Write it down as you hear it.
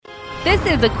This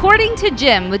is According to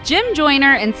Jim with Jim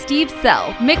Joyner and Steve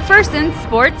Sell, McPherson's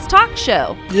sports talk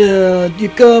show. Yeah, you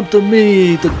come to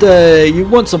me today. You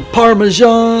want some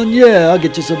Parmesan? Yeah, I'll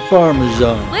get you some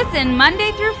Parmesan. Listen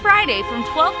Monday through Friday from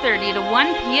 12:30 to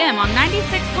 1 p.m. on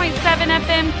 96.7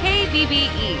 FM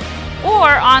KBBE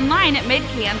or online at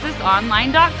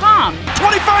midkansasonline.com.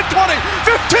 25-20,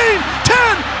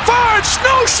 15-10, 5,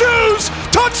 snowshoes,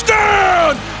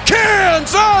 touchdown,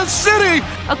 Kansas City!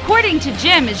 According to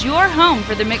Jim is your home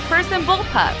for the McPherson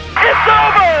Bullpups. It's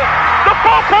over! The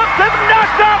Bullpups have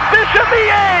knocked out Bishop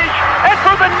Miege, and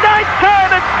for the 9th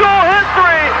time in school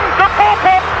history, the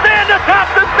Bullpups stand atop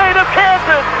the state of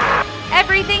Kansas!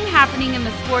 Everything happening in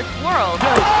the sports world.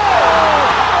 Are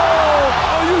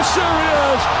you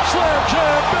serious? Slam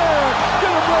jam bang!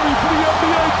 Get them ready for the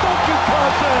NBA dunking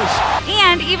contest!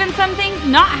 And even some things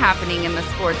not happening in the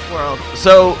sports world.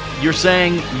 So, you're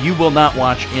saying you will not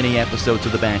watch any episodes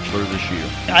of The Bachelor this year?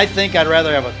 I think I'd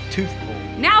rather have a tooth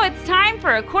pulled. Now it's time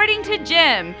for According to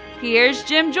Jim. Here's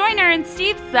Jim Joyner and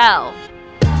Steve Sell.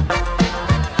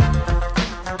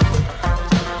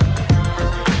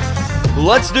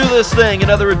 Let's do this thing.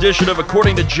 Another edition of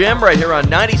According to Jim right here on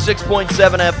 96.7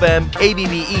 FM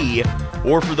KBBE,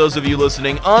 or for those of you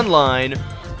listening online,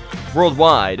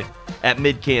 worldwide, at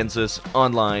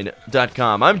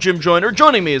midkansasonline.com. I'm Jim Joyner.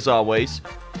 Joining me as always,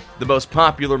 the most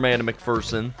popular man in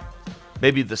McPherson,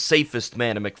 maybe the safest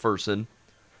man in McPherson,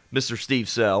 Mr. Steve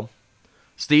Sell.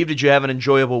 Steve, did you have an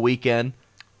enjoyable weekend?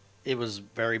 It was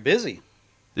very busy.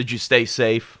 Did you stay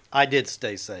safe? I did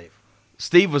stay safe.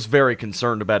 Steve was very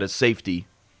concerned about his safety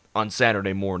on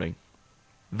Saturday morning.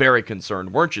 Very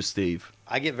concerned, weren't you, Steve?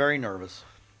 I get very nervous.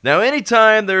 Now,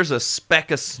 anytime there's a speck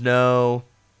of snow,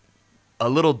 a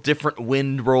little different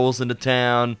wind rolls into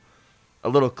town, a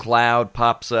little cloud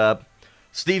pops up,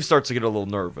 Steve starts to get a little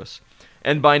nervous.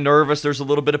 And by nervous, there's a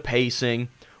little bit of pacing.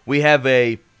 We have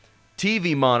a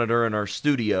TV monitor in our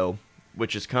studio,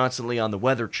 which is constantly on the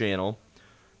Weather Channel.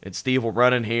 And Steve will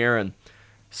run in here and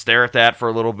stare at that for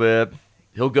a little bit.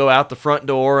 He'll go out the front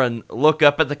door and look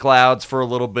up at the clouds for a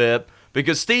little bit.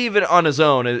 Because Steve, on his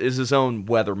own, is his own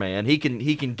weatherman. He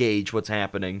can gauge what's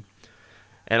happening.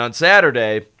 And on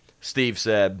Saturday, Steve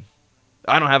said,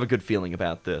 I don't have a good feeling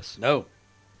about this. No.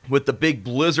 With the big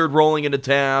blizzard rolling into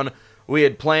town, we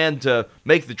had planned to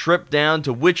make the trip down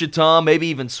to Wichita, maybe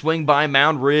even swing by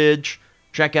Mound Ridge,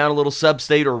 check out a little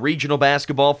sub-state or regional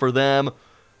basketball for them.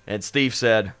 And Steve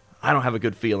said, I don't have a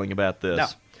good feeling about this. No.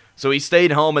 So he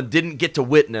stayed home and didn't get to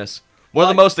witness one of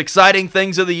the most exciting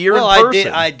things of the year in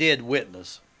person. I did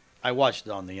witness. I watched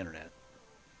it on the internet.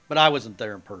 But I wasn't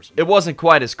there in person. It wasn't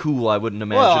quite as cool, I wouldn't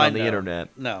imagine, on the internet.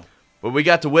 No. But we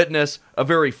got to witness a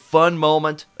very fun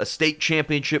moment, a state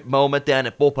championship moment down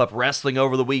at Bullpup Wrestling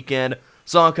over the weekend.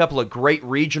 Saw a couple of great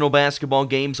regional basketball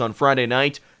games on Friday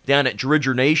night down at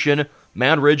Dridger Nation.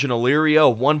 Mound Ridge and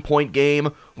Elyria, a 1-point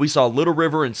game. We saw Little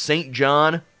River and St.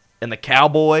 John and the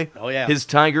Cowboy. Oh, yeah. His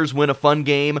Tigers win a fun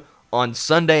game on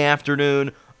Sunday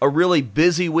afternoon. A really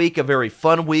busy week, a very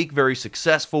fun week, very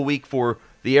successful week for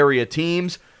the area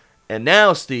teams. And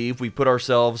now, Steve, we put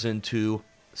ourselves into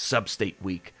Sub-State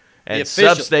Week. And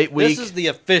Sub-State Week... This is the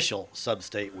official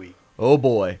Sub-State Week. Oh,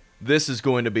 boy. This is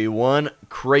going to be one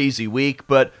crazy week.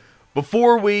 But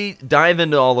before we dive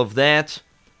into all of that,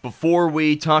 before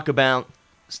we talk about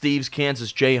Steve's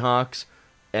Kansas Jayhawks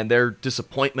and their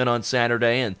disappointment on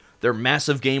Saturday and their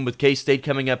massive game with K-State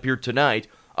coming up here tonight,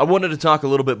 I wanted to talk a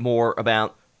little bit more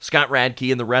about Scott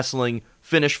Radke and the wrestling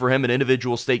finish for him, an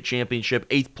individual state championship,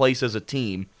 8th place as a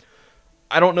team.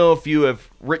 I don't know if you have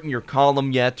written your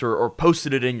column yet or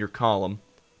posted it in your column.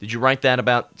 Did you write that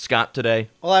about Scott today?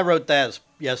 Well, I wrote that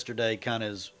yesterday, it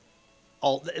was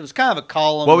kind of a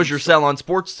column. What was your sell on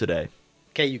sports today?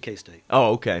 KU K-State.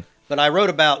 Oh, okay. But I wrote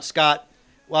about Scott.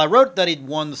 Well, I wrote that he'd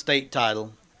won the state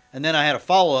title, and then I had a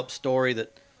follow-up story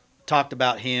that talked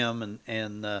about him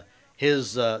and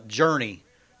his journey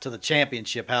to the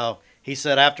championship. How he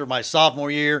said after my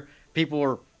sophomore year,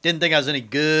 people didn't think I was any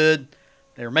good.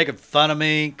 They were making fun of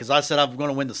me because I said I'm going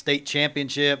to win the state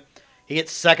championship. He hit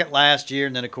second last year,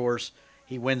 and then, of course,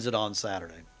 he wins it on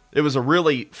Saturday. It was a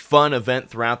really fun event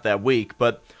throughout that week,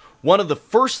 but one of the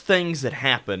first things that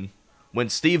happened when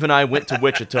Steve and I went to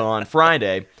Wichita on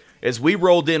Friday is we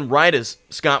rolled in right as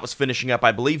Scott was finishing up,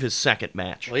 I believe, his second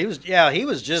match. Well, he was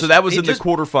just. So that was in the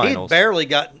quarterfinals.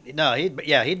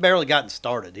 He'd barely gotten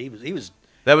started. He was.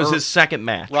 That was his second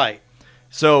match. Right.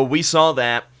 So we saw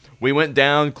that. We went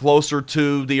down closer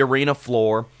to the arena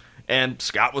floor, and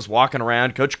Scott was walking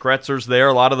around. Coach Kretzer's there.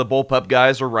 A lot of the Bullpup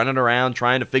guys are running around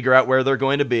trying to figure out where they're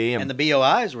going to be. And the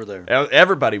BOIs were there.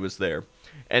 Everybody was there.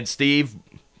 And Steve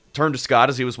turned to Scott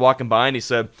as he was walking by, and he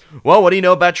said, well, what do you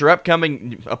know about your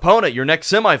upcoming opponent, your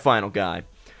next semifinal guy?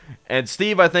 And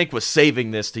Steve, I think, was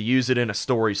saving this to use it in a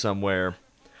story somewhere.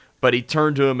 But he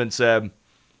turned to him and said,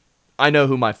 I know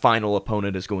who my final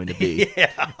opponent is going to be.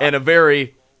 Yeah. In a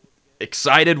very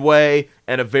excited way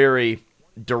and a very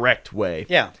direct way.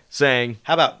 Yeah. Saying,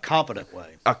 How about confident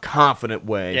way? a confident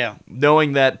way. Yeah.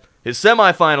 Knowing that his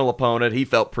semifinal opponent he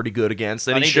felt pretty good against,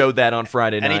 and he showed that on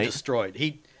Friday night. And he destroyed.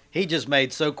 He just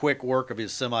made so quick work of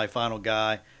his semifinal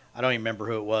guy. I don't even remember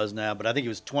who it was now, but I think he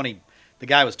was 20. The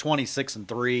guy was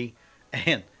 26-3,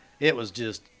 and it was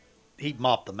just he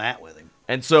mopped the mat with him.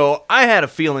 And so I had a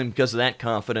feeling because of that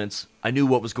confidence, I knew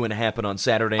what was going to happen on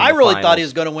Saturday. I really thought he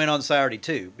was going to win on Saturday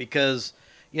too, because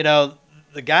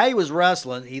the guy he was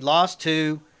wrestling, he lost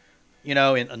to, in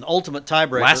an ultimate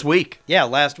tiebreaker last week. Yeah,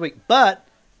 last week. But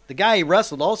the guy he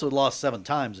wrestled also had lost 7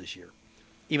 times this year,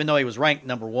 even though he was ranked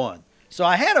number 1. So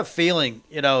I had a feeling,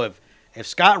 if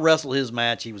Scott wrestled his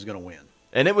match, he was going to win.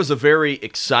 And it was a very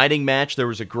exciting match. There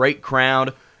was a great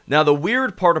crowd. Now, the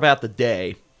weird part about the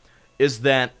day is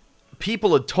that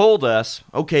people had told us,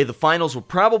 okay, the finals will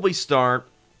probably start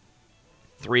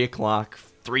 3 o'clock,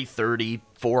 3:30,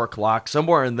 4 o'clock,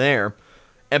 somewhere in there.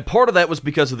 And part of that was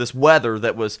because of this weather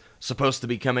that was supposed to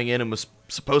be coming in and was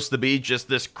supposed to be just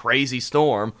this crazy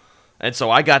storm. And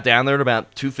so I got down there at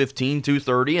about 2:15,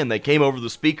 2:30, and they came over the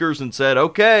speakers and said,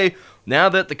 okay, now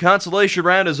that the consolation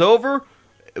round is over,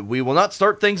 we will not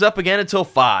start things up again until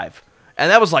 5.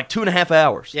 And that was like 2.5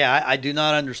 hours. Yeah, I do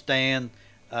not understand.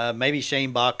 Maybe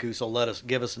Shane Bacchus will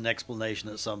give us an explanation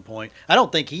at some point. I don't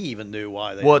think he even knew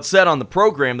why they. Well, it said on the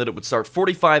program that it would start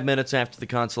 45 minutes after the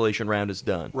consolation round is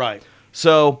done. Right.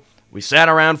 So we sat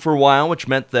around for a while, which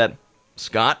meant that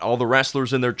Scott, all the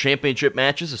wrestlers in their championship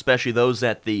matches, especially those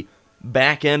at the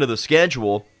back end of the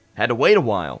schedule, had to wait a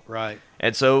while. Right.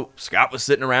 And so Scott was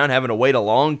sitting around having to wait a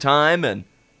long time, and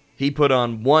he put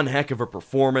on one heck of a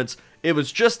performance. It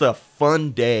was just a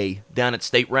fun day down at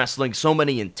State Wrestling. So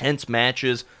many intense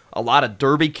matches. A lot of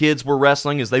Derby kids were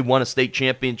wrestling as they won a state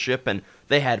championship, and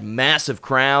they had massive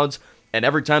crowds. And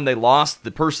every time they lost,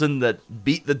 the person that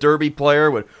beat the Derby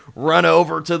player would run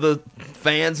over to the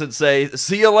fans and say,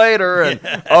 see you later. And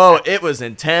it was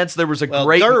intense. There was a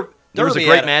great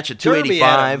match at 285. Derby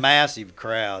had a massive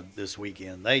crowd this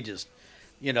weekend. They just,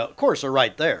 of course, they're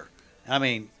right there. I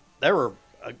mean, there were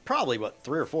probably,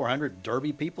 300 or 400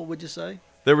 Derby people, would you say?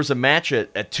 There was a match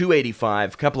at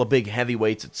 285, a couple of big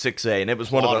heavyweights at 6A, and it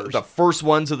was one of the first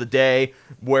ones of the day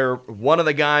where one of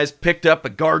the guys picked up a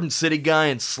Garden City guy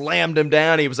and slammed him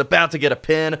down. He was about to get a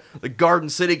pin. The Garden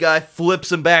City guy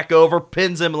flips him back over,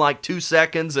 pins him in like 2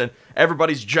 seconds, and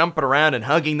everybody's jumping around and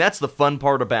hugging. That's the fun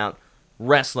part about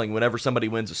wrestling. Whenever somebody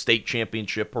wins a state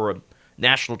championship or a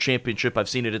national championship, I've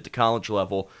seen it at the college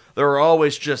level, there are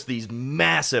always just these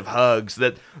massive hugs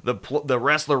that the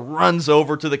wrestler runs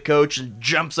over to the coach and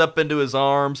jumps up into his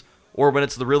arms, or when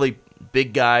it's the really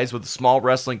big guys with the small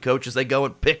wrestling coaches, they go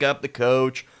and pick up the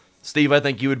coach. Steve, I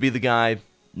think you would be the guy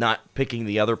not picking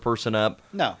the other person up.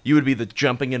 No. You would be the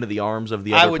jumping into the arms of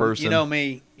the other person. You know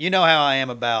me. You know how I am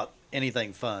about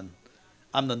anything fun.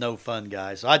 I'm the no fun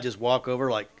guy, so I just walk over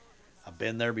like I've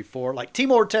been there before, like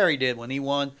Timor Terry did when he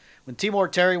won. When Timor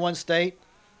Terry won state,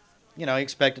 he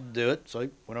expected to do it, so he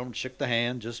went over and shook the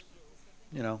hand. Just,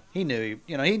 he knew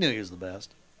he was the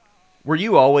best. Were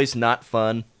you always not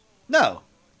fun? No.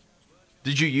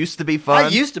 Did you used to be fun? I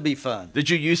used to be fun.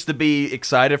 Did you used to be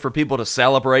excited for people to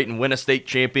celebrate and win a state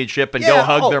championship and go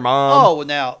hug their mom? Oh,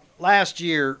 now, last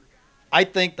year, I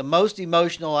think the most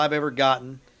emotional I've ever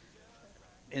gotten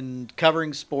in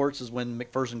covering sports is when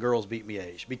McPherson girls beat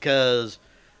Miege, because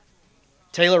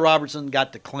Taylor Robertson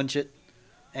got to clinch it.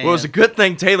 Well, it was a good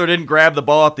thing Taylor didn't grab the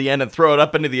ball at the end and throw it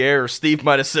up into the air. Steve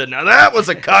might have said, now that was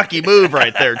a cocky move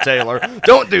right there, Taylor.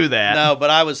 Don't do that. No, but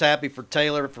I was happy for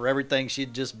Taylor for everything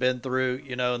she'd just been through,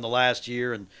 in the last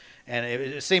year. And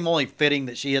it seemed only fitting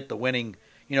that she hit the winning,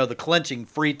 the clinching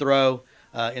free throw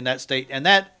in that state. And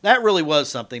that really was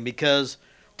something, because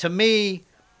to me,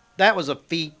 that was a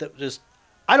feat that just,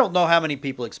 I don't know how many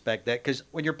people expect that, because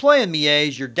when you're playing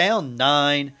Miege, you're down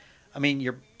 9. I mean,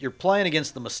 you're playing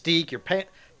against the Mystique.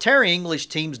 Terry English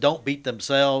teams don't beat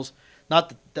themselves.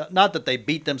 Not that they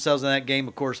beat themselves in that game.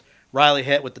 Of course, Riley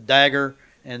Het with the dagger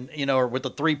and or with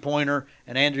the 3-pointer,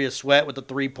 and Andrea Sweat with the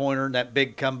 3-pointer and that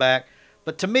big comeback.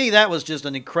 But to me, that was just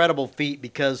an incredible feat,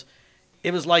 because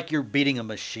it was like you're beating a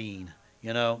machine.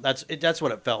 That's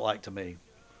what it felt like to me.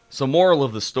 So, moral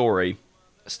of the story: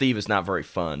 Steve is not very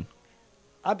fun.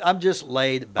 I'm just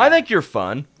laid back. I think you're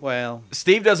fun. Well,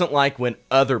 Steve doesn't like when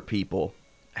other people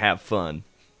have fun.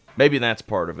 Maybe that's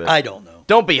part of it. I don't know.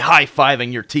 Don't be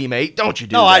high-fiving your teammate. Don't you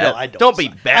do No, that. I don't. Don't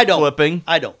be I don't- backflipping.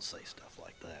 I don't say stuff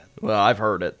like that. Well, I've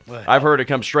heard it. Well. I've heard it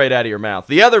come straight out of your mouth.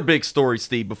 The other big story,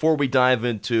 Steve, before we dive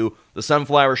into the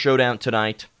Sunflower Showdown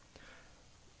tonight,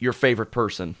 your favorite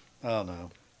person, Oh, no.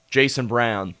 Jason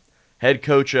Brown, head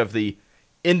coach of the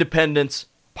Independence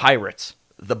Pirates,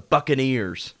 the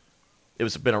Buccaneers.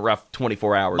 It's been a rough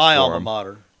 24 hours My for alma him.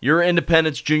 mater. Your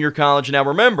Independence Junior College. Now,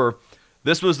 remember,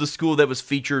 this was the school that was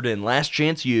featured in Last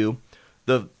Chance U,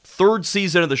 the third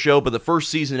season of the show, but the first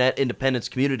season at Independence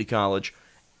Community College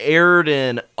aired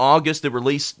in August. It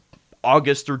released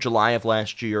August through July of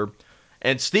last year,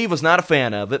 and Steve was not a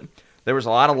fan of it. There was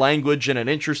a lot of language, and an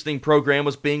interesting program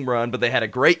was being run, but they had a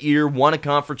great year, won a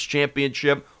conference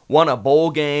championship, won a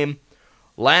bowl game.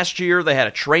 Last year, they had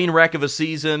a train wreck of a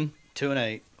season.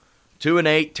 2-8.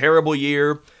 2-8, terrible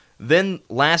year. Then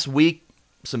last week,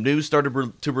 some news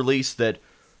started to release that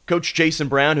Coach Jason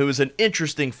Brown, who is an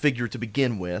interesting figure to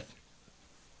begin with,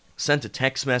 sent a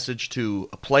text message to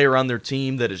a player on their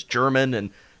team that is German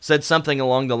and said something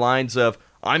along the lines of,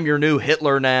 "I'm your new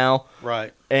Hitler now."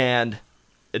 Right. And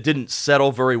it didn't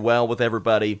settle very well with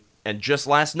everybody. And just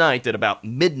last night, at about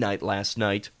midnight last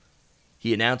night,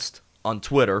 he announced on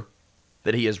Twitter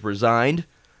that he has resigned.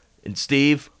 And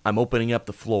Steve, I'm opening up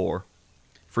the floor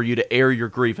for you to air your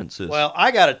grievances. Well, I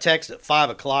got a text at 5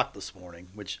 o'clock this morning,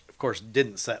 which, of course,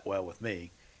 didn't set well with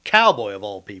me. Cowboy, of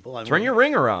all people. I Turn mean, your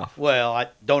ringer off. Well, I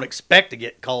don't expect to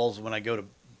get calls when I go to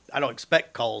 – I don't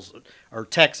expect calls or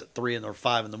texts at 3 or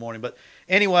 5 in the morning. But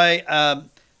anyway,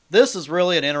 this is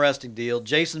really an interesting deal.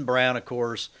 Jason Brown, of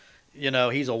course,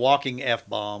 he's a walking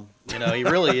F-bomb. He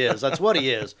really is. That's what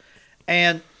he is.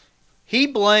 And he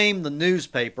blamed the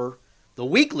newspaper, the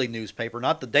weekly newspaper,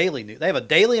 not the daily news. They have a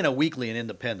daily and a weekly in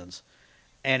Independence.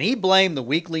 And he blamed the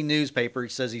weekly newspaper. He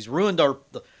says he's ruined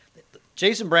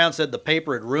Jason Brown said the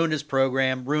paper had ruined his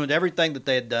program, ruined everything that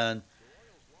they had done.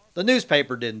 The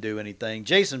newspaper didn't do anything.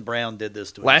 Jason Brown did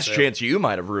this to Last himself. chance you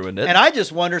might have ruined it. And I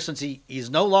just wonder, since he's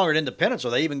no longer at Independence,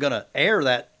 are they even going to air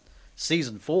that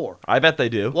season 4? I bet they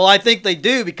do. Well, I think they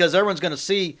do, because everyone's going to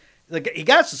see. He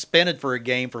got suspended for a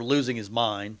game for losing his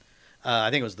mind. I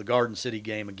think it was the Garden City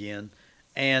game again.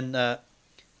 And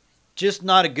just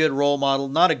not a good role model,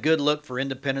 not a good look for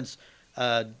Independence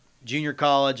Junior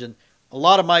College. And a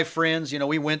lot of my friends,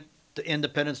 we went to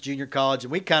Independence Junior College,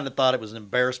 and we kind of thought it was an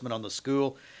embarrassment on the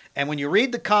school. And when you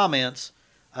read the comments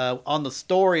on the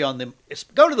story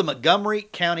go to the Montgomery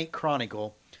County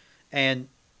Chronicle and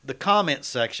the comment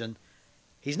section,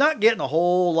 he's not getting a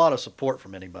whole lot of support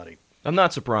from anybody. I'm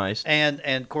not surprised. And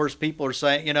of course, people are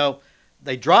saying,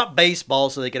 they dropped baseball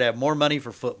so they could have more money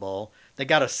for football. They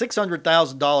got a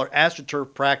 $600,000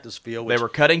 AstroTurf practice field. They were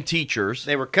cutting teachers.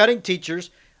 They were cutting teachers.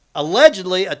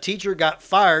 Allegedly, a teacher got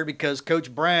fired because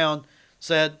Coach Brown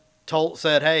said,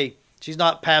 "Hey, she's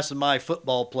not passing my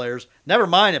football players." Never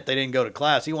mind if they didn't go to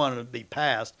class. He wanted them to be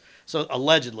passed. So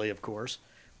allegedly, of course.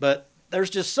 But there's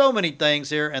just so many things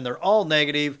here, and they're all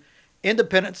negative.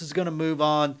 Independence is going to move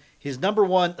on. His number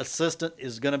one assistant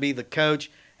is going to be the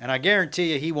coach, and I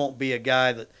guarantee you he won't be a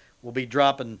guy that will be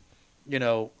dropping,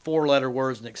 4-letter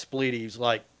words and expletives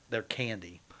like they're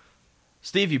candy.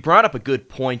 Steve, you brought up a good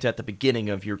point at the beginning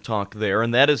of your talk there,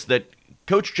 and that is that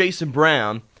Coach Jason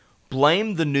Brown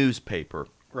blamed the newspaper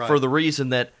for the reason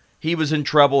that he was in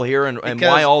trouble here and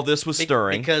why all this was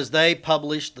stirring. Because they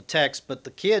published the text, but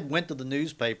the kid went to the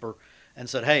newspaper and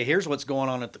said, "Hey, here's what's going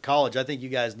on at the college. I think you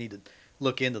guys need to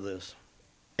look into this."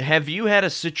 Have you had a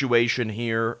situation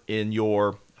here in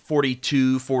your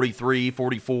 42, 43,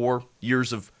 44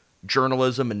 years of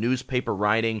journalism and newspaper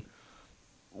writing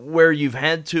where you've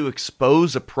had to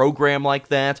expose a program like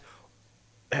that?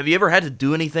 Have you ever had to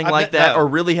do anything like that, or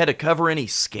really had to cover any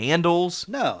scandals?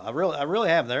 No, I really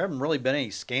haven't. There haven't really been any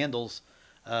scandals,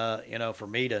 for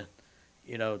me to,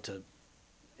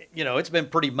 it's been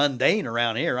pretty mundane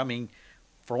around here. I mean,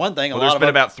 for one thing, There's been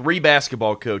about 3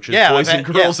 basketball coaches, boys and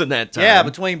girls in that time. Yeah,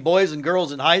 between boys and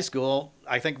girls in high school,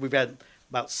 I think we've had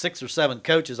about 6 or 7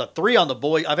 coaches. 3 on the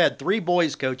boy. I've had 3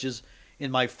 boys coaches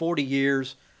in my 40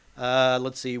 years.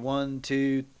 Let's see, 1,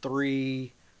 2,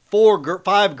 3, 4,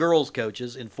 5 girls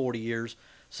coaches in 40 years.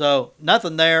 So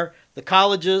nothing there. The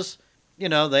colleges,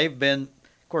 they've been,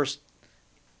 of course,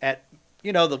 at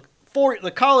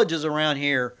the colleges around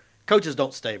here. Coaches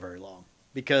don't stay very long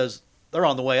because they're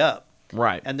on the way up.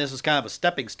 Right. And this is kind of a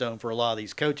stepping stone for a lot of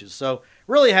these coaches. So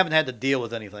really haven't had to deal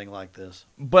with anything like this.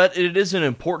 But it is an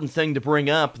important thing to bring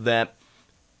up that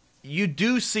you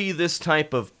do see this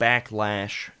type of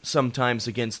backlash sometimes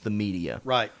against the media.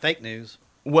 Right. Fake news.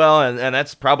 Well, and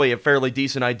that's probably a fairly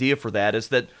decent idea for that, is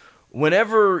that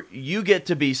whenever you get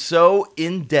to be so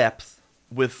in-depth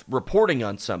with reporting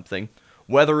on something,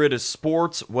 whether it is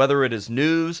sports, whether it is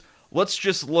news. Let's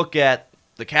just look at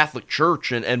the Catholic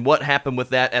Church and what happened with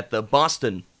that at the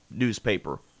Boston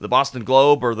newspaper, the Boston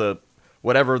Globe, or the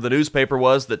whatever the newspaper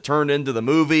was that turned into the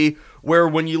movie, where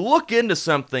when you look into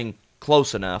something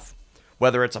close enough,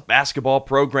 whether it's a basketball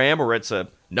program or it's a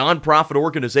nonprofit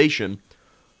organization,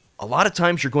 a lot of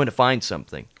times you're going to find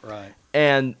something. Right.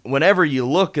 And whenever you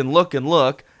look and look and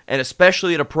look, and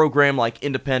especially at a program like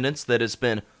Independence that has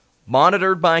been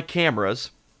monitored by cameras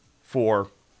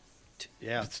for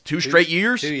two straight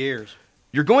years, 2 years,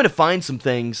 you're going to find some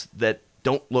things that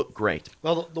don't look great.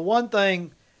 Well, the one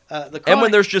thing, and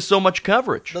when there's just so much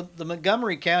coverage. The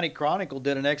Montgomery County Chronicle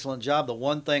did an excellent job. The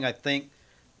one thing I think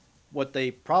what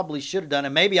they probably should have done,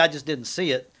 and maybe I just didn't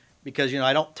see it because,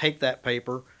 I don't take that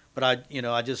paper, but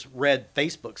I just read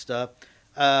Facebook stuff.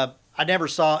 I never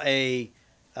saw at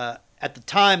the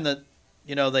time that,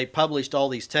 they published all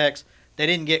these texts, they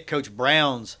didn't get Coach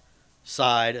Brown's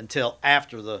side until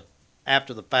after the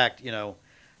fact,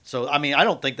 So, I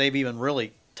don't think they've even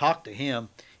really talked to him.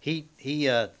 He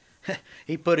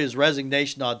he put his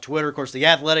resignation on Twitter. Of course, the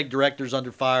athletic director's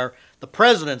under fire. The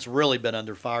president's really been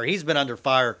under fire. He's been under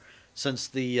fire since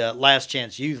the Last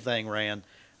Chance U thing ran.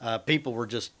 People were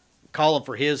just calling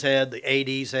for his head, the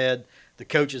AD's head, the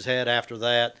coach's head after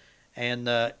that. And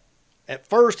at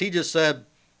first he just said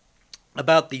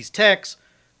about these texts,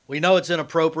 we know it's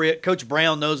inappropriate. Coach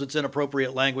Brown knows it's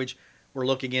inappropriate language. We're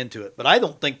looking into it. But I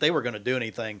don't think they were going to do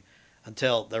anything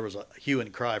until there was a hue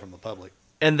and cry from the public.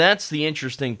 And that's the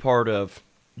interesting part of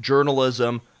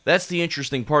journalism. That's the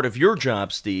interesting part of your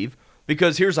job, Steve,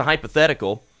 because here's a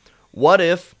hypothetical. What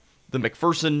if the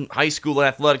McPherson High School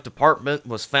Athletic Department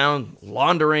was found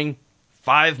laundering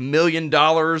 $5 million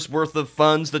worth of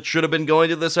funds that should have been going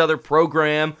to this other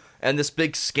program, and this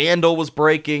big scandal was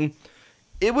breaking?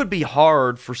 It would be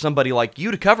hard for somebody like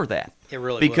you to cover that. It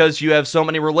really because you have so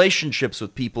many relationships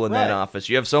with people in that Right. office.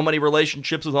 You have so many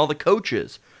relationships with all the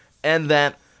coaches. And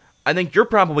that I think you're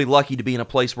probably lucky to be in a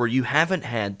place where you haven't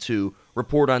had to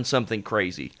report on something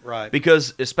crazy. Right.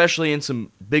 Because especially in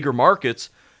some bigger markets,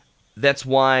 that's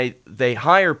why they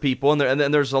hire people, and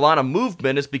then there's a lot of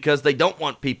movement is because they don't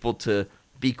want people to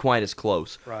be quite as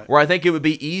close. Right. Where I think it would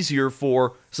be easier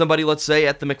for somebody, let's say,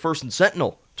 at the McPherson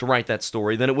Sentinel to write that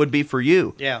story than it would be for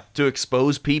you. Yeah. To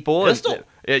expose people. Pistol.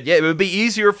 It would be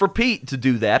easier for Pete to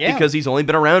do that Yeah. because he's only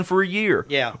been around for a year.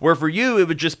 Yeah. Where for you, it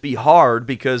would just be hard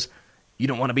because you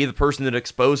don't want to be the person that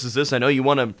exposes this. I know you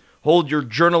want to hold your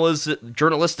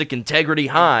journalistic integrity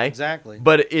high. Exactly.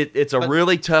 But it's a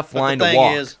really tough line the to thing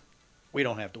walk. is, we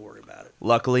don't have to worry about it.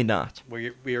 Luckily not.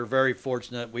 We are very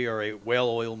fortunate. We are a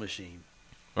well-oiled machine.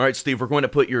 All right, Steve, we're going to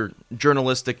put your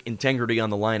journalistic integrity on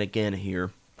the line again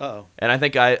here. Uh-oh. And I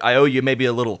think I owe you maybe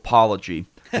a little apology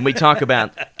when we talk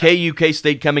about KU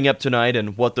K-State coming up tonight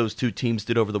and what those two teams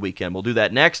did over the weekend. We'll do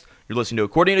that next. You're listening to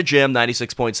According to Jim,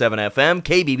 96.7 FM,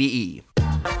 KBBE.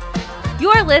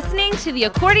 You're listening to the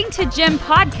According to Jim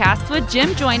podcast with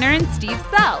Jim Joyner and Steve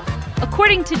Sell.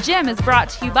 According to Jim is brought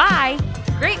to you by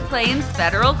Great Plains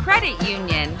Federal Credit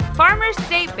Union, Farmers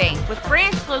State Bank with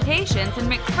branch locations in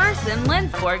McPherson,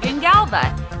 Lindsborg, and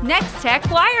Galva, Next Tech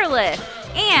Wireless,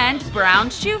 and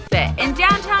Brown Shoe Fit in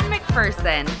downtown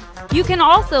McPherson. You can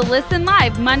also listen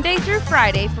live Monday through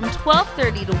Friday from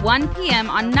 12:30 to 1 p.m.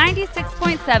 on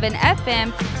 96.7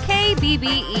 FM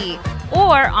KBBE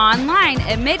or online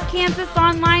at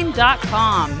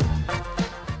midkansasonline.com.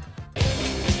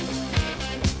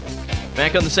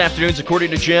 Back on this afternoon's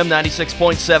According to Jim,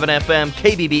 96.7 FM,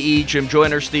 KBBE, Jim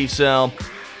Joyner, Steve Sell.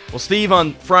 Well, Steve,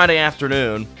 on Friday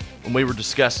afternoon, when we were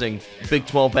discussing Big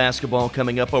 12 basketball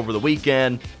coming up over the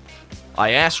weekend,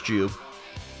 I asked you,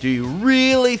 do you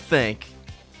really think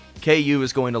KU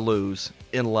is going to lose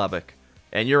in Lubbock?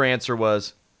 And your answer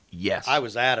was yes. I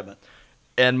was adamant.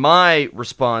 And my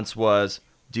response was,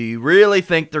 do you really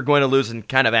think they're going to lose? And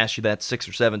kind of asked you that 6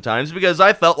 or 7 times because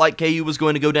I felt like KU was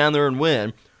going to go down there and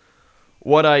win.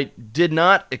 What I did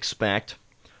not expect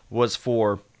was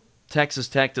for Texas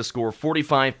Tech to score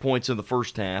 45 points in the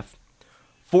first half,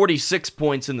 46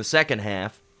 points in the second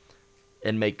half,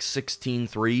 and make 16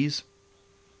 threes.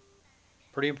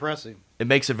 Pretty impressive. It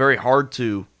makes it very hard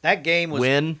to That game was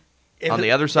win on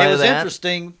the other side of that. It was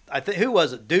interesting. I think who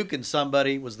was it? Duke and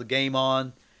somebody was the game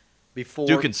on before.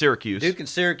 Duke and Syracuse. Duke and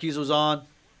Syracuse was on.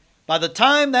 By the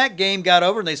time that game got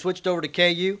over and they switched over to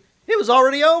KU, it was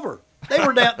already over. They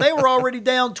were down. They were already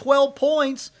down 12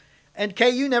 points, and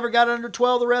KU never got under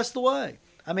 12 the rest of the way.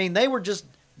 I mean, they were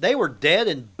dead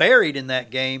and buried in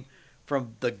that game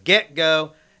from the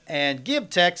get-go. And give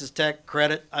Texas Tech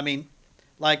credit. I mean,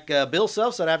 like Bill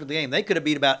Self said after the game, they could have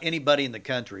beat about anybody in the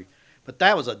country. but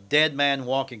that was a dead man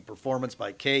walking performance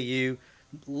by KU.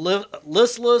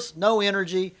 Listless, no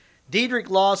energy. Dedrick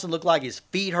Lawson looked like his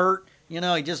feet hurt. He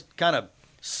just kind of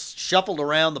shuffled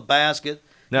around the basket.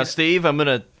 Now, Steve, I'm going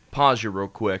to pause you real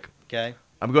quick. Okay.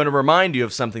 I'm going to remind you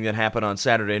of something that happened on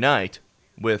Saturday night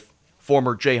with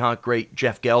former Jayhawk great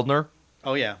Jeff Geldner.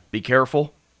 Oh, yeah. Be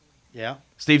careful. Yeah.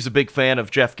 Steve's a big fan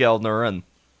of Jeff Geldner, and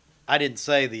I didn't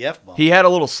say the F-bomb. he had a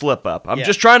little slip-up. I'm Yeah.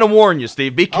 just trying to warn you,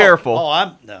 Steve. Be careful.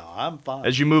 I'm fine.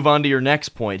 As you move on to your next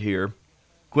point here,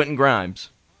 Quentin Grimes.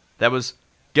 That was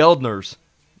Geldner's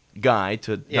guy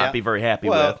to Yeah. not be very happy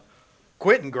Well, with.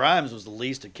 Quentin Grimes was the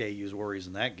least of KU's worries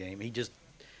in that game.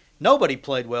 Nobody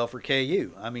played well for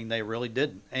KU. I mean, they really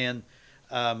didn't. And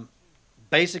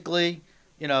basically,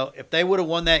 if they would have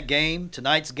won that game,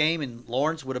 tonight's game in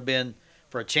Lawrence would have been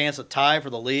for a chance of tie for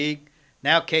the league.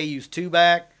 Now KU's 2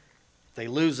 back. If they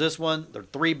lose this one, they're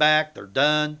 3 back. They're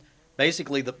done.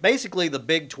 Basically, the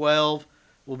Big 12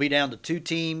 will be down to 2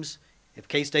 teams if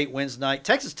K-State wins tonight.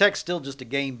 Texas Tech's still just a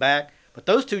game back, but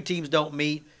those 2 teams don't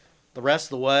meet the rest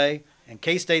of the way. And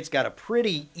K-State's got a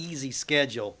pretty easy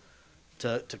schedule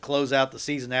to close out the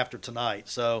season after tonight.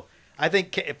 So I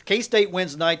think if K-State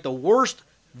wins tonight, the worst,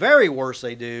 very worst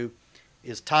they do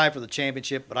is tie for the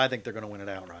championship, but I think they're going to win it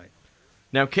outright.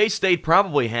 Now, K-State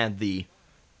probably had the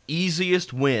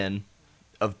easiest win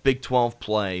of Big 12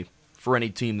 play for any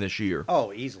team this year.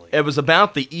 Oh, easily. It was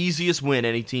about the easiest win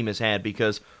any team has had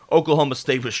because Oklahoma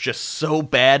State was just so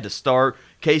bad to start.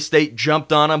 K-State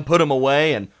jumped on them, put them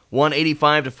away, and won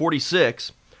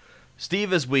 85-46.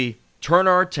 Steve, as we turn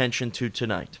our attention to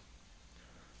tonight,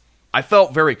 I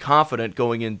felt very confident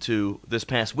going into this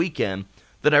past weekend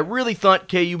that I really thought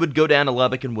KU would go down to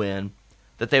Lubbock and win,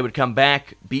 that they would come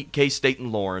back, beat K-State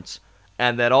and Lawrence,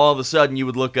 and that all of a sudden you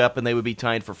would look up and they would be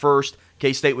tied for first.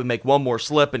 K-State would make one more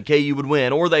slip and KU would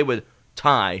win, or they would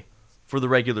tie for the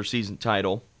regular season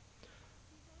title.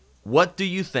 What do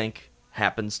you think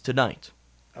happens tonight?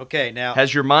 Okay, now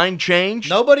Has your mind changed?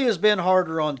 nobody has been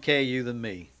harder on KU than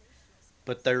me,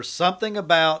 but there's something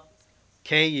about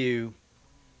KU.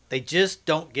 They just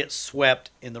don't get swept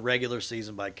in the regular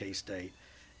season by K-State,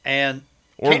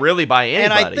 Or really by anybody.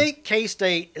 And I think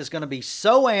K-State is going to be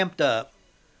so amped up.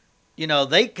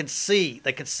 They can see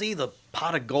the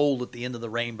pot of gold at the end of the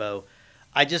rainbow.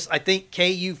 I think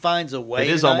KU finds a way.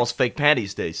 It is tonight. almost Fake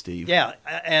Patty's Day, Steve. Yeah,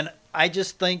 and I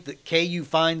just think that KU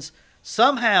finds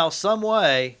somehow, some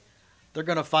way, they're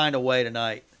going to find a way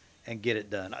tonight and get it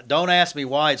done. Don't ask me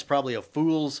why. It's probably a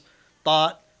fool's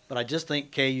thought, but I just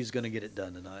think KU's going to get it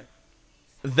done tonight.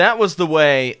 That was the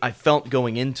way I felt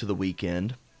going into the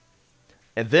weekend.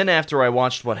 And then after I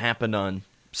watched what happened on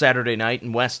Saturday night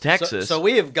in West Texas. So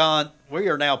we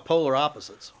are now polar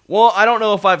opposites. Well, I don't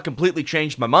know if I've completely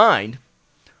changed my mind,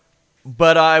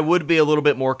 but I would be a little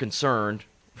bit more concerned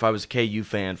if I was a KU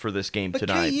fan for this game But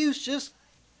tonight. KU's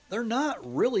they're not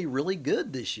really, really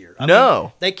good this year. I No.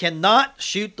 mean, they cannot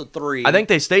shoot the three. I think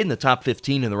they stayed in the top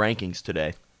 15 in the rankings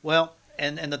today. Well,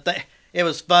 and the thing, it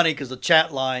was funny because the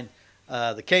chat line,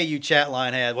 the KU chat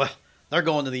line had, well, they're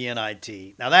going to the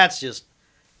NIT. Now that's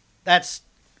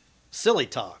silly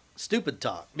talk, stupid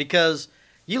talk, because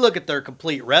you look at their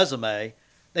complete resume.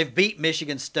 They've beat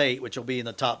Michigan State, which will be in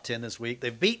the top 10 this week.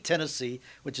 They've beat Tennessee,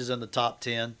 which is in the top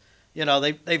 10.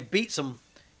 They've beat some,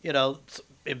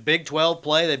 in Big 12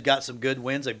 play, they've got some good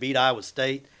wins. They beat Iowa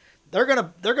State. They're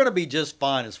gonna be just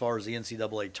fine as far as the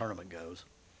NCAA tournament goes.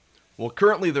 Well,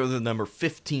 currently they're the number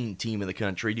 15 team in the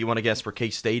country. Do you want to guess where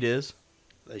K-State is?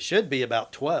 They should be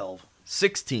about 12.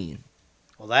 16.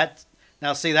 Well,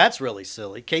 that's really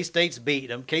silly. K-State's beat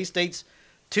them. K-State's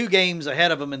 2 games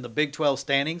ahead of them in the Big 12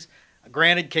 standings.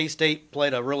 Granted, K-State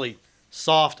played a really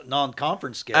soft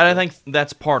non-conference schedule. And I think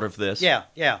that's part of this.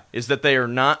 Yeah. Is that they are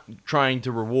not trying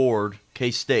to reward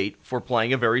K-State for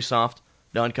playing a very soft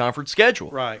non-conference schedule.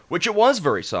 Right. Which it was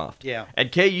very soft. Yeah.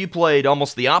 And KU played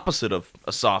almost the opposite of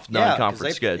a soft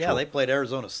non-conference schedule. Yeah, they played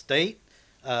Arizona State.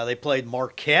 They played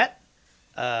Marquette.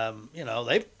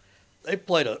 They've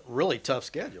played a really tough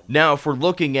schedule. Now, if we're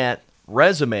looking at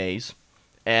resumes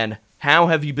and how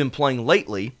have you been playing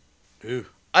lately, Ooh.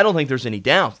 I don't think there's any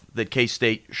doubt that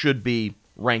K-State should be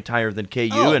ranked higher than KU.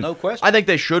 Oh, and no question. I think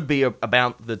they should be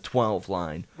about the 12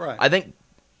 line. Right. I think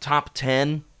top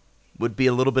 10 would be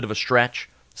a little bit of a stretch.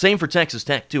 Same for Texas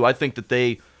Tech, too. I think that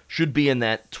they should be in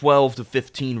that 12 to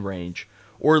 15 range.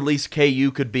 Or at least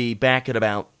KU could be back at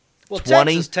about 20.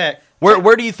 Texas Tech.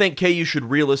 Where do you think KU should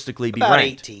realistically be about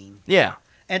ranked? 18. Yeah.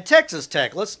 And Texas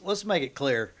Tech, let's make it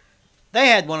clear, they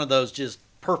had one of those just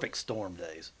perfect storm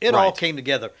days. It all Right. came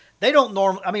together. They don't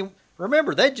normally. I mean,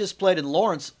 remember they just played in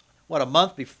Lawrence a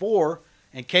month before,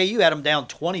 and KU had them down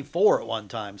 24 at one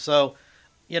time. So,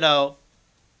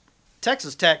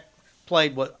 Texas Tech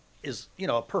played what is,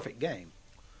 a perfect game.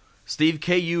 Steve,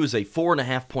 KU is a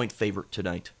 4.5-point favorite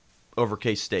tonight over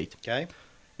K-State. Okay.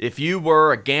 If you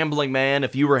were a gambling man,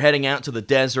 if you were heading out to the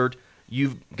desert,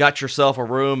 you've got yourself a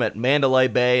room at Mandalay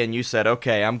Bay, and you said,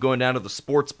 okay, I'm going down to the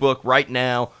sports book right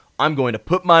now. I'm going to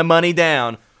put my money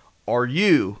down. Are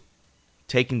you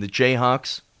taking the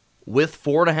Jayhawks with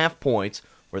 4.5 points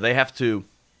where they have to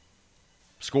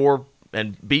score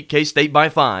and beat K-State by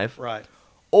 5? Right.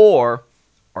 Or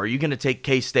are you going to take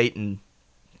K-State and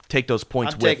take those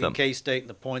points with them? I'm taking K-State and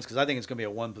the points because I think it's going to be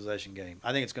a one-possession game.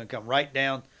 I think it's going to come right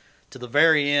down to the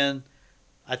very end.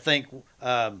 I think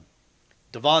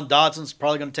Devon Dodson's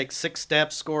probably going to take 6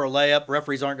 steps, score a layup.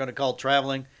 Referees aren't going to call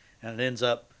traveling, and it ends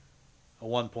up a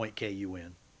 1-point KU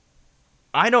win.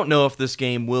 I don't know if this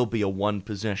game will be a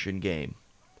one-possession game.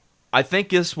 I think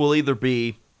this will either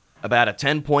be about a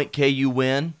 10-point KU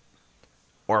win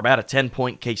or about a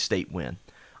 10-point K-State win.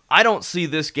 I don't see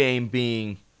this game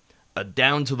being a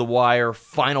down-to-the-wire,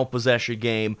 final possession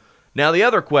game. Now, the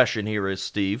other question here is,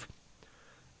 Steve,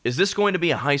 is this going to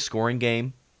be a high-scoring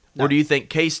game? No. Or do you think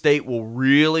K-State will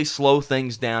really slow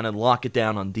things down and lock it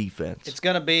down on defense? It's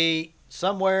going to be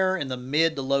somewhere in the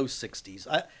mid to low 60s.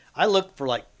 I look for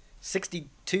like 62-61,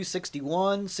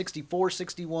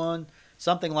 64-61,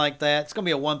 something like that. It's going to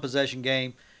be a one-possession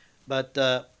game. But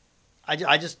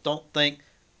I just don't think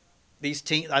these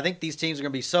teams – I think these teams are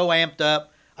going to be so amped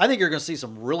up. I think you're going to see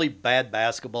some really bad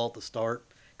basketball at the start.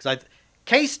 Because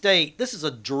K-State, this is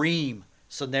a dream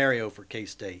scenario for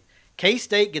K-State.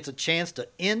 K-State gets a chance to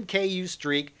end KU's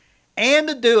streak and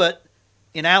to do it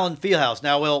in Allen Fieldhouse.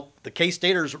 Now, will the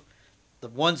K-Staters, the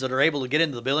ones that are able to get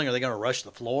into the building, are they going to rush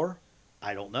the floor?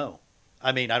 I don't know.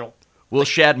 I don't. Will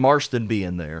Shad Marston be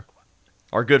in there?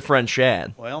 Our good friend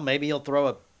Shad. Well, maybe he'll throw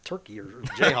a turkey or a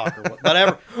Jayhawk or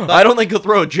whatever. But, I don't think he'll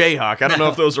throw a Jayhawk. I don't know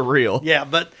if those are real. Yeah,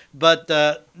 but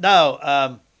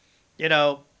no.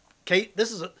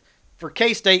 This is for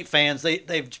K-State fans.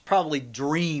 They've probably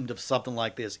dreamed of something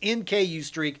like this in KU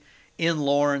streak in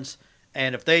Lawrence,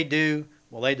 and if they do,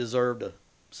 well, they deserve to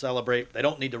celebrate. They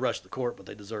don't need to rush the court, but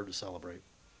they deserve to celebrate.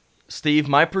 Steve,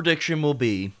 my prediction will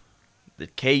be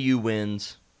that KU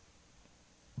wins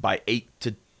by 8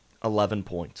 to 11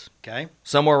 points. Okay.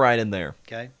 Somewhere right in there.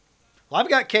 Okay. Well, I've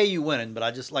got KU winning, but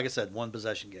like I said, one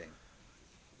possession game.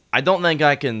 I don't think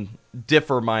I can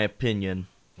differ my opinion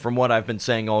from what I've been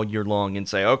saying all year long and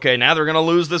say, okay, now they're going to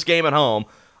lose this game at home.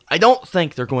 I don't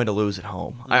think they're going to lose at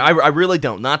home. Mm-hmm. I really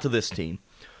don't. Not to this team.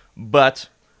 But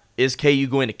is KU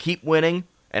going to keep winning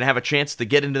and have a chance to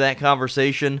get into that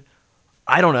conversation?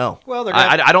 I don't know. Well,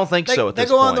 I don't think so at this point.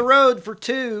 They go on the road for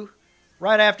 2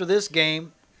 right after this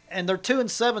game, and they're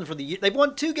 2-7 for the year. They've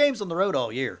won 2 games on the road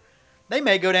all year. They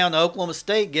may go down to Oklahoma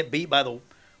State, get beat by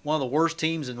one of the worst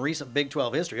teams in recent Big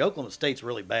 12 history. Oklahoma State's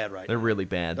really bad right now. They're really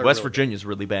bad. They're West really Virginia's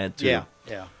really bad, too.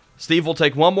 Yeah. Steve, we'll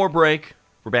take one more break.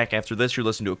 We're back after this. You're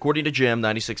listening to According to Jim,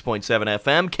 96.7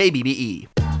 FM, KBBE.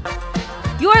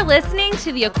 You're listening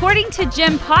to the According to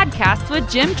Jim podcast with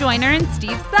Jim Joyner and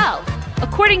Steve Self.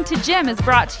 According to Jim is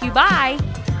brought to you by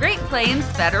Great Plains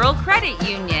Federal Credit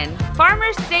Union,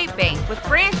 Farmers State Bank with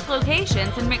branch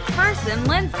locations in McPherson,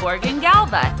 Lindsborg, and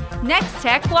Galva, Next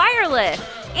Tech Wireless,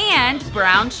 and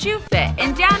Brown Shoe Fit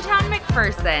in downtown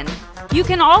McPherson. You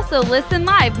can also listen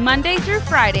live Monday through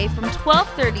Friday from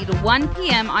 12:30 to 1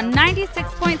 p.m. on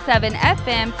 96.7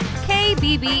 FM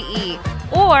KBBE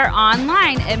or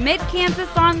online at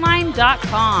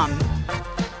midkansasonline.com.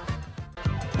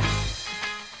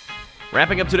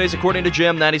 Wrapping up today's According to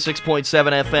Jim, 96.7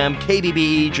 FM,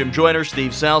 KBBE, Jim Joyner,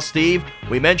 Steve Sal. Steve,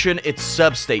 we mentioned it's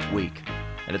Sub-State Week,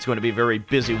 and it's going to be a very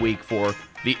busy week for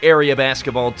the area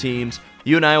basketball teams.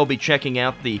 You and I will be checking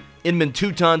out the Inman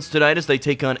Teutons tonight as they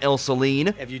take on El Saline.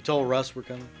 Have you told Russ we're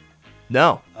coming?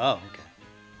 No. Oh, okay.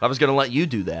 I was going to let you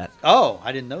do that. Oh,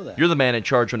 I didn't know that. You're the man in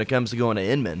charge when it comes to going to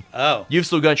Inman. Oh. You've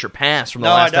still got your pass from the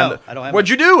last time. I don't have What'd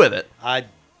you do with it? I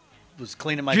was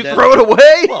cleaning my Did you desk. throw it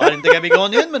away? Well, I didn't think I'd be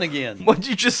going to Inman again. What,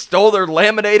 you just stole their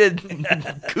laminated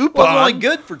coupon? Well, it's only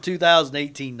good for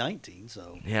 2018-19,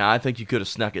 so. Yeah, I think you could have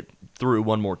snuck it through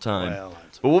one more time. Well,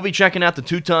 but we'll be checking out the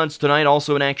Teutons tonight.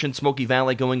 Also in action, Smoky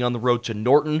Valley going on the road to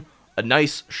Norton. A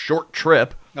nice short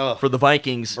trip for the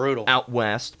Vikings out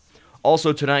west.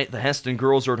 Also tonight, the Heston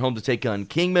girls are at home to take on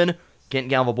Kingman. Kent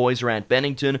Galva boys are at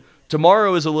Bennington.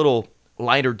 Tomorrow is a little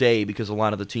lighter day because a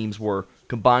lot of the teams were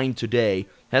combined today.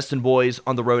 Heston boys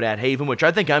on the road at Haven, which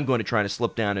I think I'm going to try to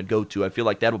slip down and go to. I feel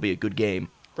like that'll be a good game.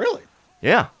 Really?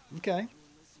 Yeah. Okay.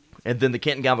 And then the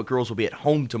Kenton Galva girls will be at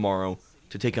home tomorrow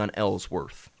to take on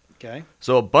Ellsworth. Okay.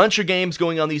 So a bunch of games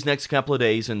going on these next couple of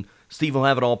days, and Steve will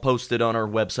have it all posted on our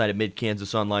website at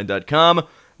midkansasonline.com.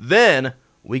 Then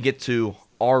we get to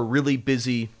our really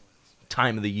busy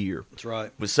time of the year. That's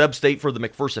right. With Sub-State for the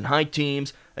McPherson High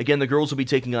teams. Again, the girls will be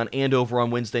taking on Andover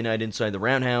on Wednesday night inside the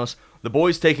Roundhouse. The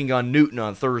boys taking on Newton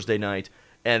on Thursday night.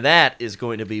 And that is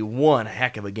going to be one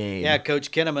heck of a game. Yeah, Coach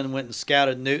Kinnaman went and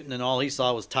scouted Newton, and all he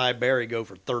saw was Ty Berry go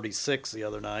for 36 the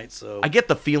other night. So I get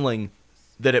the feeling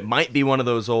that it might be one of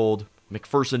those old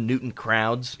McPherson-Newton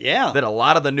crowds. Yeah. That a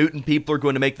lot of the Newton people are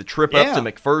going to make the trip up to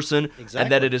McPherson. Exactly.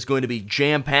 And that it is going to be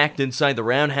jam-packed inside the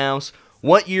Roundhouse.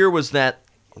 What year was that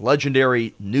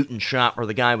legendary Newton shot where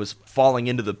the guy was falling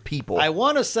into the people? I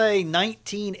want to say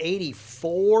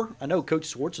 1984. I know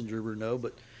Coach Schwarzenegger would know,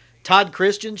 but Todd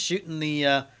Christian shooting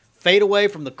the fadeaway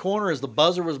from the corner as the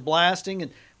buzzer was blasting,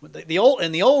 and the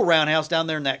old Roundhouse down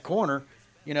there in that corner,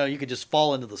 you could just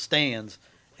fall into the stands,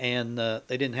 and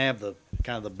they didn't have the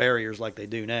kind of the barriers like they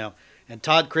do now. And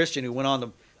Todd Christian, who went on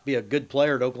to be a good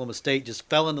player at Oklahoma State, just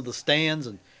fell into the stands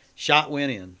and shot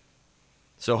went in.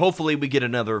 So hopefully we get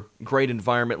another great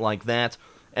environment like that.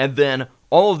 And then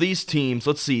all of these teams,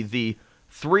 let's see, the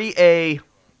 3A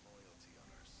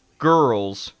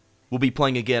girls will be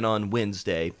playing again on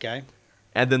Wednesday. Okay.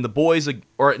 And then the boys,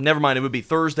 or never mind, it would be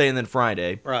Thursday and then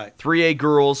Friday. Right. 3A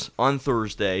girls on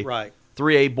Thursday. Right.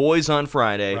 3A boys on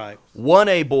Friday. Right.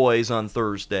 1A boys on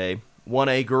Thursday.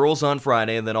 1A girls on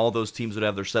Friday. And then all those teams would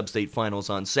have their sub-state finals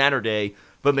on Saturday.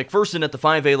 But McPherson at the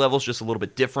 5A level is just a little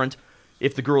bit different.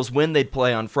 If the girls win, they'd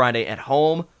play on Friday at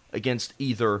home against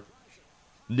either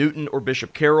Newton or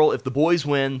Bishop Carroll. If the boys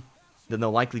win, then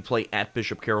they'll likely play at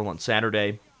Bishop Carroll on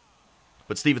Saturday.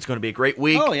 But, Steve, it's going to be a great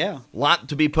week. Oh, yeah. A lot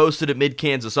to be posted at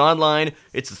Mid-Kansas Online.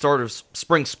 It's the start of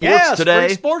spring sports today.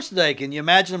 Spring sports today. Can you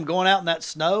imagine them going out in that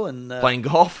snow and Playing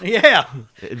golf? Yeah.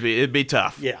 It'd be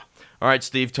tough. Yeah. All right,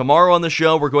 Steve, tomorrow on the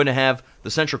show, we're going to have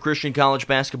the Central Christian College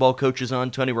basketball coaches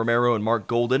on, Tony Romero and Mark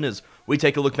Golden, as we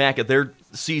take a look back at their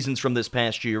seasons from this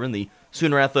past year in the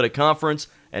Sooner Athletic Conference,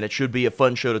 and it should be a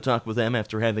fun show to talk with them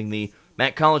after having the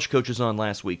MAC College coaches on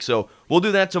last week. So we'll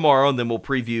do that tomorrow, and then we'll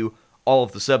preview all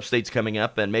of the sub-states coming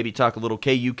up and maybe talk a little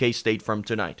KU K-State from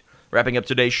tonight. Wrapping up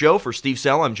today's show, for Steve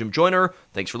Sell, I'm Jim Joyner.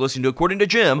 Thanks for listening to According to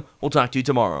Jim. We'll talk to you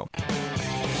tomorrow.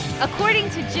 According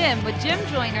to Jim with Jim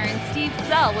Joyner and Steve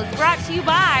Sell was brought to you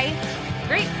by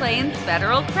Great Plains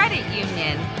Federal Credit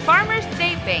Union, Farmers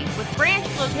State Bank with branch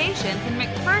locations in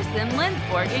McPherson,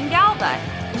 Lindsborg, and Galva,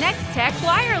 Next Tech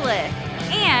Wireless,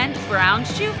 and Brown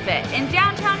Shoe Fit in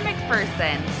downtown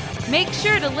McPherson. Make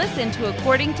sure to listen to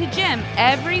According to Jim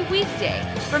every weekday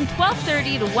from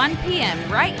 12:30 to 1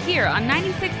 p.m. right here on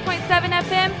 96.7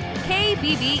 FM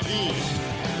KBBE.